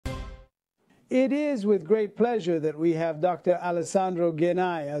It is with great pleasure that we have Dr. Alessandro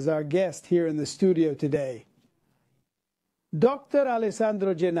Gennai as our guest here in the studio today. Dr.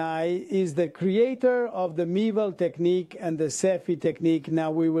 Alessandro Gennai is the creator of the Mivel technique and the SEFFI technique.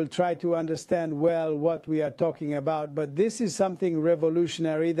 Now we will try to understand well what we are talking about, but this is something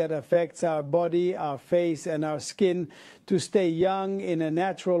revolutionary that affects our body, our face, and our skin to stay young in a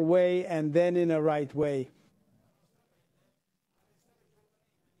natural way and then in a right way.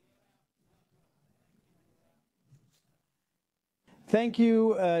 Thank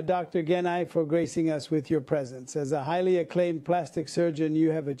you, Dr. Gennai, for gracing us with your presence. As a highly acclaimed plastic surgeon,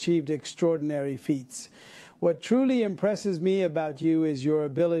 you have achieved extraordinary feats. What truly impresses me about you is your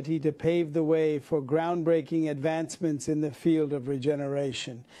ability to pave the way for groundbreaking advancements in the field of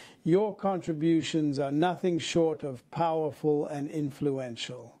regeneration. Your contributions are nothing short of powerful and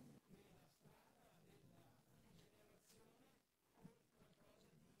influential.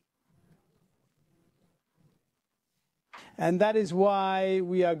 And that is why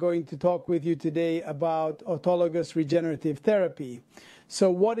we are going to talk with you today about autologous regenerative therapy.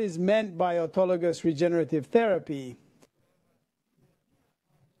 So what is meant by autologous regenerative therapy?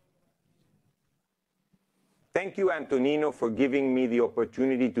 Thank you, Antonino, for giving me the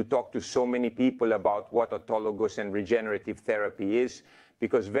opportunity to talk to so many people about what autologous and regenerative therapy is,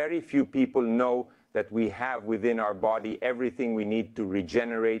 because very few people know that we have within our body everything we need to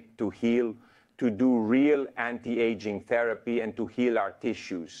regenerate, to heal, to do real anti-aging therapy, and to heal our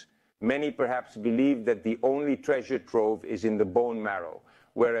tissues. Many perhaps believe that the only treasure trove is in the bone marrow,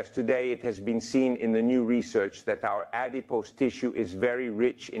 whereas today it has been seen in the new research that our adipose tissue is very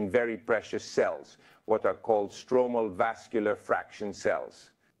rich in very precious cells, what are called stromal vascular fraction cells.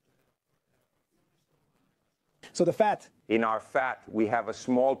 So the fat. In our fat, we have a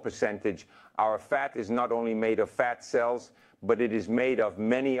small percentage. Our fat is not only made of fat cells, but it is made of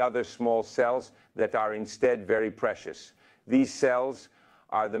many other small cells that are instead very precious. These cells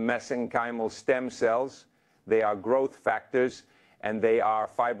are the mesenchymal stem cells, they are growth factors, and they are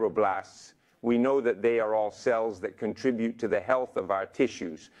fibroblasts. We know that they are all cells that contribute to the health of our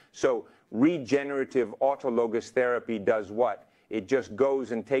tissues. So regenerative autologous therapy does what? It just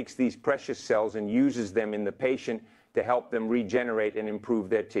goes and takes these precious cells and uses them in the patient to help them regenerate and improve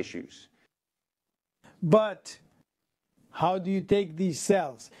their tissues. But how do you take these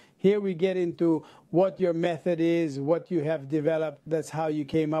cells? Here we get into what your method is, what you have developed. That's how you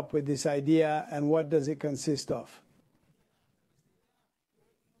came up with this idea, and what does it consist of?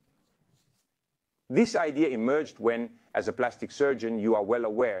 This idea emerged when, as a plastic surgeon, you are well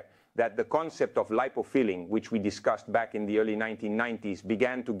aware that the concept of lipofilling, which we discussed back in the early 1990s,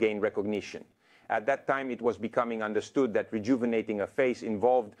 began to gain recognition. At that time, it was becoming understood that rejuvenating a face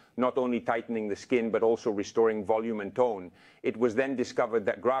involved not only tightening the skin, but also restoring volume and tone. It was then discovered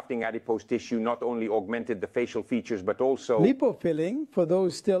that grafting adipose tissue not only augmented the facial features, but also... Lipofilling, for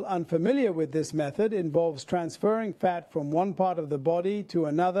those still unfamiliar with this method, involves transferring fat from one part of the body to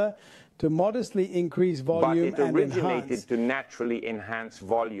another to modestly increase volume and enhance. But it originated to naturally enhance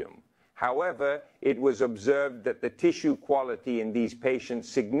volume. However, it was observed that the tissue quality in these patients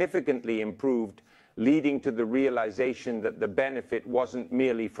significantly improved, leading to the realization that the benefit wasn't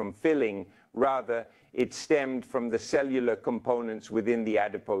merely from filling, rather it stemmed from the cellular components within the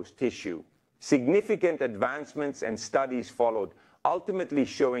adipose tissue. Significant advancements and studies followed, ultimately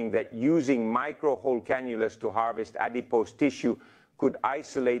showing that using micro-hole cannulas to harvest adipose tissue could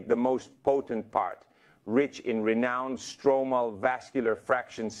isolate the most potent part, rich in renowned stromal vascular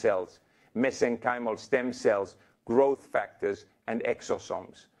fraction cells, mesenchymal stem cells, growth factors, and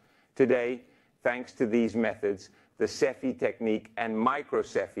exosomes. Today, thanks to these methods, the SEFFI technique and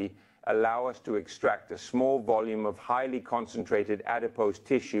micro-SEFFI allow us to extract a small volume of highly concentrated adipose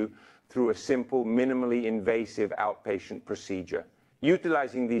tissue through a simple, minimally invasive outpatient procedure.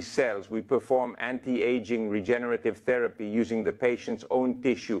 Utilizing these cells, we perform anti-aging regenerative therapy using the patient's own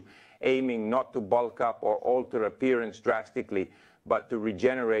tissue, aiming not to bulk up or alter appearance drastically, but to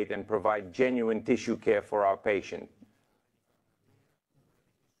regenerate and provide genuine tissue care for our patient.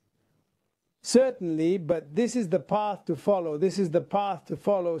 Certainly, but this is the path to follow. This is the path to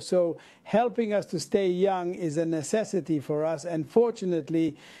follow. So helping us to stay young is a necessity for us. And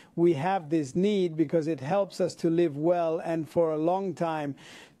fortunately, we have this need because it helps us to live well and for a long time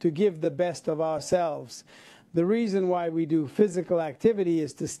to give the best of ourselves. The reason why we do physical activity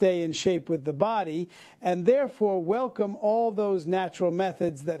is to stay in shape with the body, and therefore welcome all those natural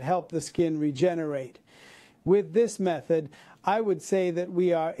methods that help the skin regenerate. With this method, I would say that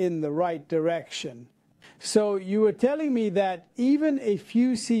we are in the right direction. So you were telling me that even a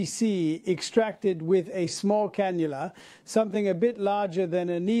few cc extracted with a small cannula, something a bit larger than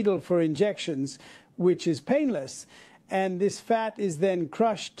a needle for injections, which is painless, and this fat is then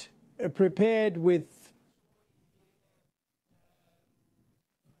crushed, prepared with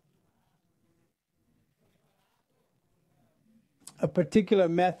a particular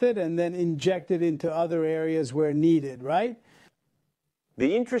method and then injected into other areas where needed, right?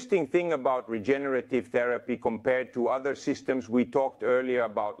 The interesting thing about regenerative therapy compared to other systems, we talked earlier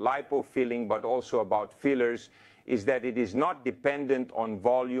about lipofilling, but also about fillers, is that it is not dependent on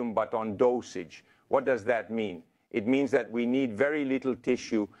volume, but on dosage. What does that mean? It means that we need very little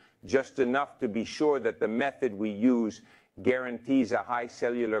tissue, just enough to be sure that the method we use guarantees a high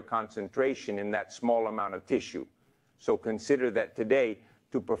cellular concentration in that small amount of tissue. So consider that today,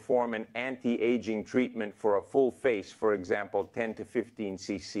 to perform an anti-aging treatment for a full face, for example, 10 to 15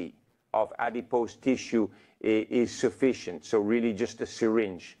 cc of adipose tissue is sufficient. So really just a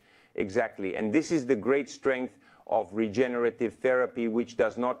syringe. Exactly. And this is the great strength of regenerative therapy, which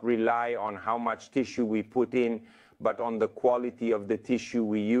does not rely on how much tissue we put in, but on the quality of the tissue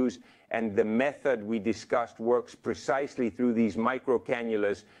we use. And the method we discussed works precisely through these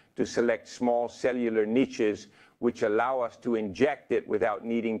microcannulas to select small cellular niches which allow us to inject it without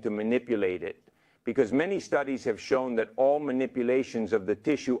needing to manipulate it. Because many studies have shown that all manipulations of the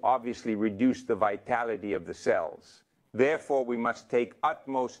tissue obviously reduce the vitality of the cells. Therefore, we must take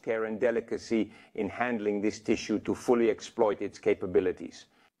utmost care and delicacy in handling this tissue to fully exploit its capabilities.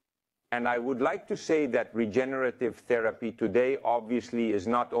 And I would like to say that regenerative therapy today obviously is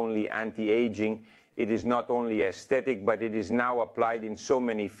not only anti-aging, it is not only aesthetic, but it is now applied in so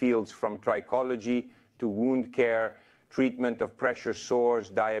many fields, from trichology to wound care, treatment of pressure sores,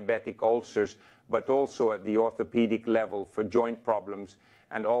 diabetic ulcers, but also at the orthopedic level for joint problems.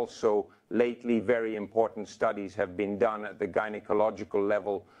 And also, lately, very important studies have been done at the gynecological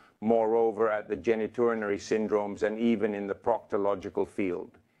level, moreover at the genitourinary syndromes, and even in the proctological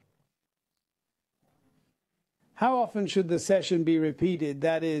field. How often should the session be repeated?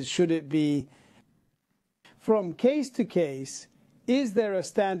 That is, should it be from case to case? Is there a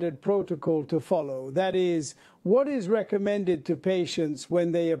standard protocol to follow? That is, what is recommended to patients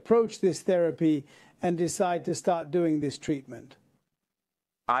when they approach this therapy and decide to start doing this treatment?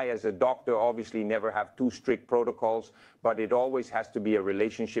 I, as a doctor, obviously never have too strict protocols, but it always has to be a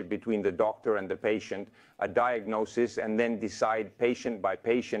relationship between the doctor and the patient, a diagnosis, and then decide patient by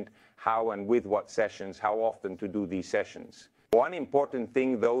patient how and with what sessions, how often to do these sessions. One important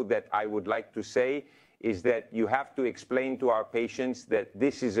thing, though, that I would like to say is that you have to explain to our patients that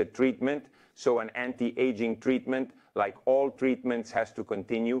this is a treatment, so an anti-aging treatment, like all treatments, has to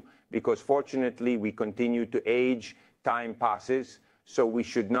continue, because fortunately we continue to age, time passes, so we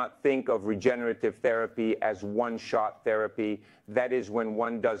should not think of regenerative therapy as one-shot therapy. That is, when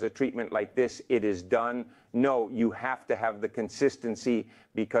one does a treatment like this, it is done. No, you have to have the consistency,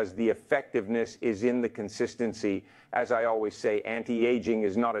 because the effectiveness is in the consistency. As I always say, anti-aging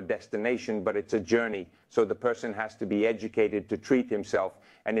is not a destination, but it's a journey. So the person has to be educated to treat himself,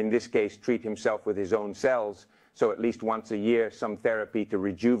 and in this case, treat himself with his own cells. So at least once a year, some therapy to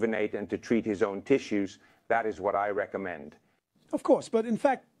rejuvenate and to treat his own tissues. That is what I recommend. Of course, but in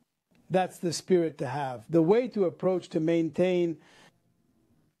fact, that's the spirit to have. The way to approach to maintain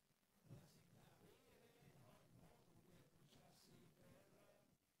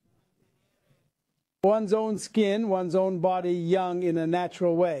one's own skin, one's own body young in a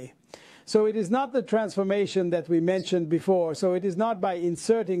natural way. So it is not the transformation that we mentioned before. So it is not by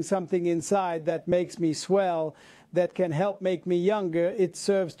inserting something inside that makes me swell, that can help make me younger. It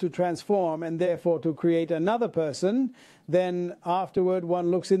serves to transform and therefore to create another person. Then afterward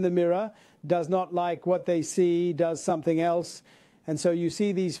one looks in the mirror, does not like what they see, does something else. And so you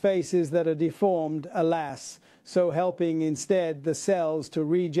see these faces that are deformed, alas, so helping instead the cells to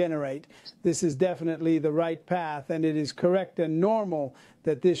regenerate. This is definitely the right path, and it is correct and normal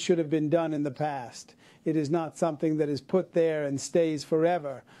that this should have been done in the past. It is not something that is put there and stays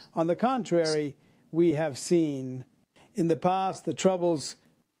forever. On the contrary, we have seen in the past the troubles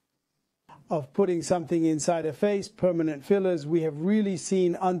of putting something inside a face, permanent fillers. We have really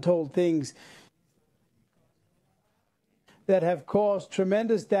seen untold things that have caused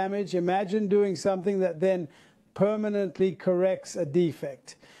tremendous damage. Imagine doing something that then permanently corrects a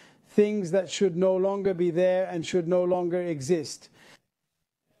defect. Things that should no longer be there and should no longer exist.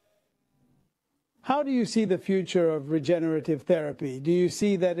 How do you see the future of regenerative therapy? Do you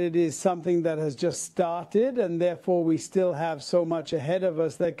see that it is something that has just started and therefore we still have so much ahead of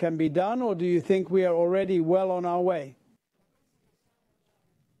us that can be done, or do you think we are already well on our way?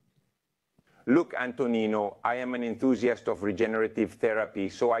 Look, Antonino, I am an enthusiast of regenerative therapy,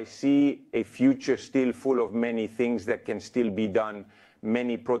 so I see a future still full of many things that can still be done,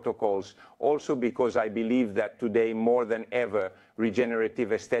 many protocols. Also because I believe that today, more than ever,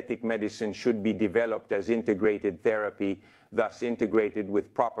 regenerative aesthetic medicine should be developed as integrated therapy, thus integrated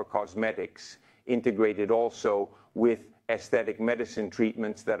with proper cosmetics, integrated also with aesthetic medicine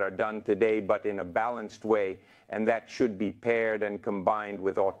treatments that are done today, but in a balanced way, and that should be paired and combined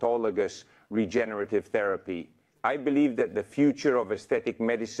with autologous regenerative therapy. I believe that the future of aesthetic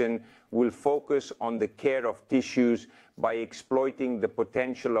medicine will focus on the care of tissues by exploiting the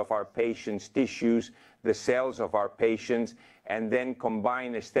potential of our patients' tissues, the cells of our patients, and then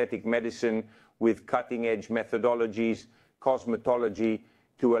combine aesthetic medicine with cutting-edge methodologies, cosmetology,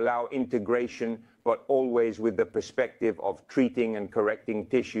 to allow integration, but always with the perspective of treating and correcting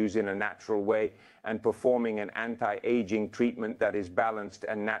tissues in a natural way and performing an anti-aging treatment that is balanced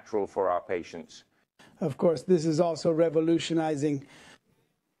and natural for our patients. Of course, this is also revolutionizing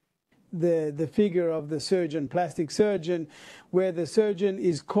the figure of the surgeon, plastic surgeon, where the surgeon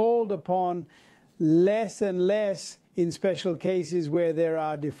is called upon less and less in special cases where there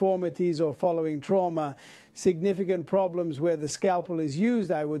are deformities or following trauma, significant problems where the scalpel is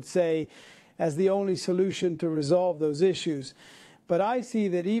used, I would say, as the only solution to resolve those issues. But I see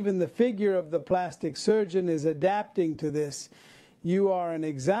that even the figure of the plastic surgeon is adapting to this. You are an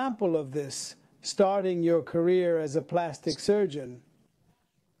example of this, starting your career as a plastic surgeon.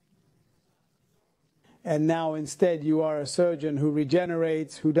 And now instead you are a surgeon who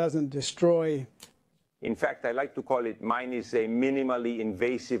regenerates, who doesn't destroy. In fact, I like to call it, mine is a minimally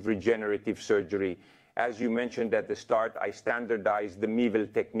invasive regenerative surgery. As you mentioned at the start, I standardized the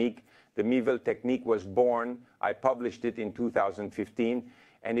Mivel technique. The Mivel technique was born, I published it in 2015,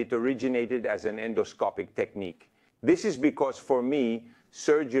 and it originated as an endoscopic technique. This is because for me,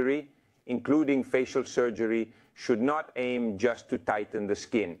 surgery, including facial surgery, should not aim just to tighten the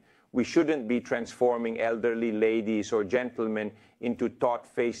skin. We shouldn't be transforming elderly ladies or gentlemen into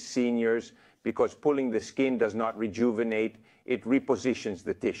taut-faced seniors, because pulling the skin does not rejuvenate, it repositions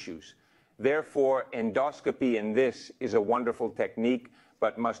the tissues. Therefore, endoscopy in this is a wonderful technique,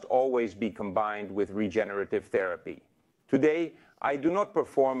 but must always be combined with regenerative therapy. Today, I do not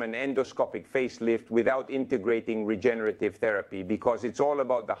perform an endoscopic facelift without integrating regenerative therapy, because it's all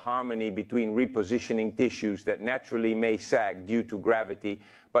about the harmony between repositioning tissues that naturally may sag due to gravity,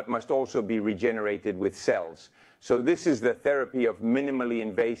 but must also be regenerated with cells. So this is the therapy of minimally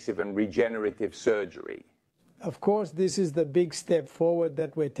invasive and regenerative surgery. Of course, this is the big step forward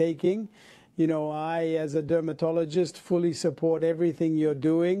that we're taking. You know, I, as a dermatologist, fully support everything you're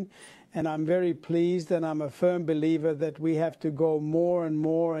doing. And I'm very pleased, and I'm a firm believer that we have to go more and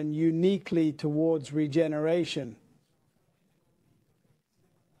more and uniquely towards regeneration.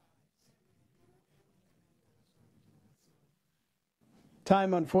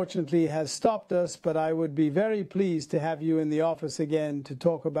 Time, unfortunately, has stopped us, but I would be very pleased to have you in the office again to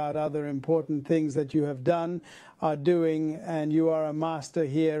talk about other important things that you have done, are doing, and you are a master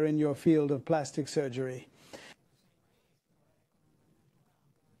here in your field of plastic surgery.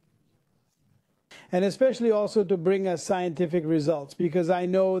 And especially also to bring us scientific results, because I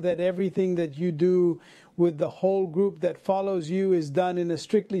know that everything that you do with the whole group that follows you is done in a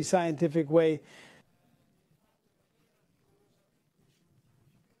strictly scientific way,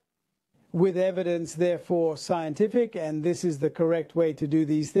 with evidence, therefore scientific, and this is the correct way to do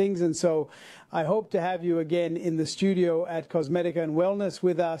these things. And so I hope to have you again in the studio at Cosmetica and Wellness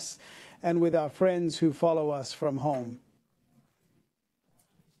with us and with our friends who follow us from home.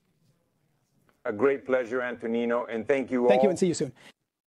 A great pleasure, Antonino, and thank you all. Thank you, and see you soon.